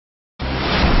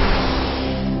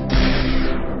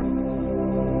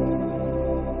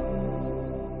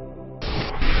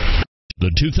The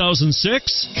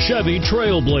 2006 Chevy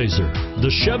Trailblazer.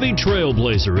 The Chevy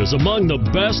Trailblazer is among the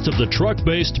best of the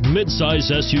truck-based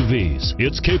midsize SUVs.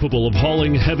 It's capable of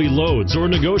hauling heavy loads or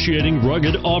negotiating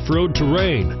rugged off-road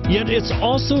terrain. Yet it's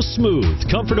also smooth,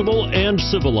 comfortable, and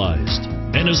civilized,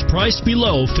 and is priced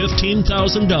below $15,000.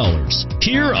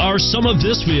 Here are some of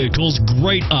this vehicle's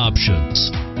great options: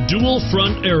 dual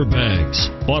front airbags,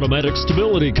 automatic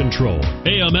stability control,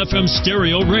 AM/FM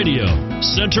stereo radio,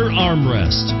 center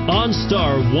armrest,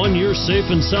 OnStar 1-year safe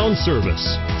and sound service,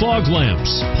 fog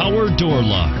lamps, power door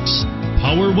locks,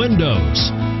 power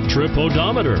windows, trip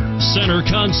odometer, center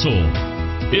console.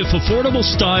 If affordable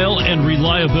style and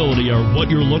reliability are what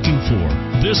you're looking for,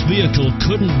 this vehicle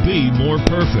couldn't be more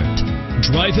perfect.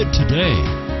 Drive it today.